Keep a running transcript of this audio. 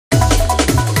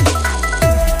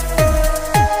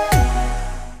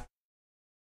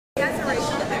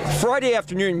Friday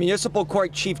afternoon, Municipal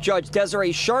Court Chief Judge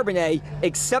Desiree Charbonnet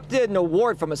accepted an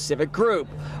award from a civic group,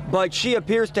 but she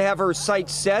appears to have her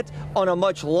sights set on a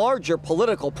much larger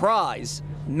political prize.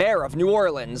 Mayor of New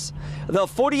Orleans. The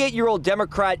 48-year-old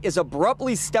Democrat is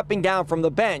abruptly stepping down from the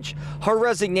bench. Her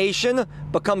resignation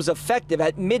becomes effective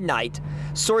at midnight.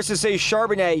 Sources say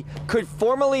Charbonnet could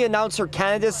formally announce her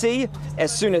candidacy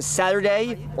as soon as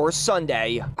Saturday or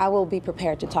Sunday. I will be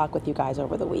prepared to talk with you guys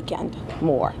over the weekend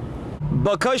more.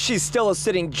 Because she's still a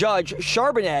sitting judge,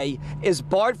 Charbonnet is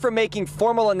barred from making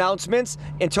formal announcements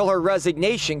until her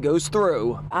resignation goes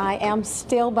through. I am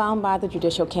still bound by the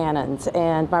judicial canons,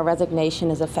 and my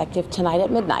resignation is effective tonight at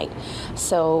midnight.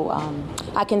 So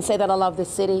I can say that I love the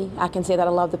city. I can say that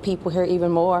I love the people here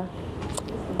even more.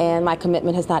 And my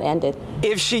commitment has not ended.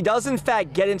 If she does in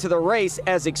fact get into the race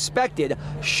as expected,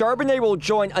 Charbonnet will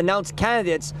join announced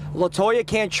candidates LaToya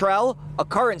Cantrell, a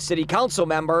current city council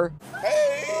member,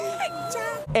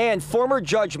 and former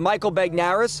Judge Michael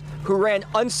Bagnaris, who ran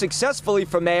unsuccessfully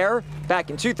for mayor back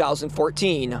in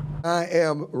 2014. I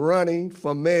am running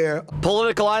for mayor.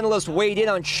 Political analysts weighed in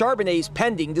on Charbonnet's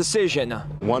pending decision.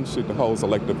 One, she holds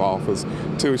elective office.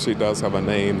 Two, she does have a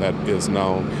name that is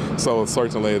known. So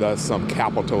certainly that's some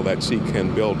capital that she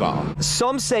can build on.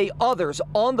 Some say others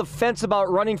on the fence about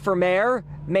running for mayor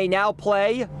may now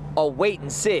play a wait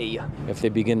and see. If they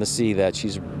begin to see that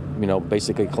she's,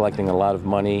 basically collecting a lot of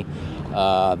money,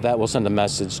 that will send a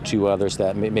message to others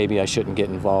that maybe I shouldn't get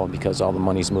involved because all the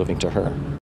money's moving to her.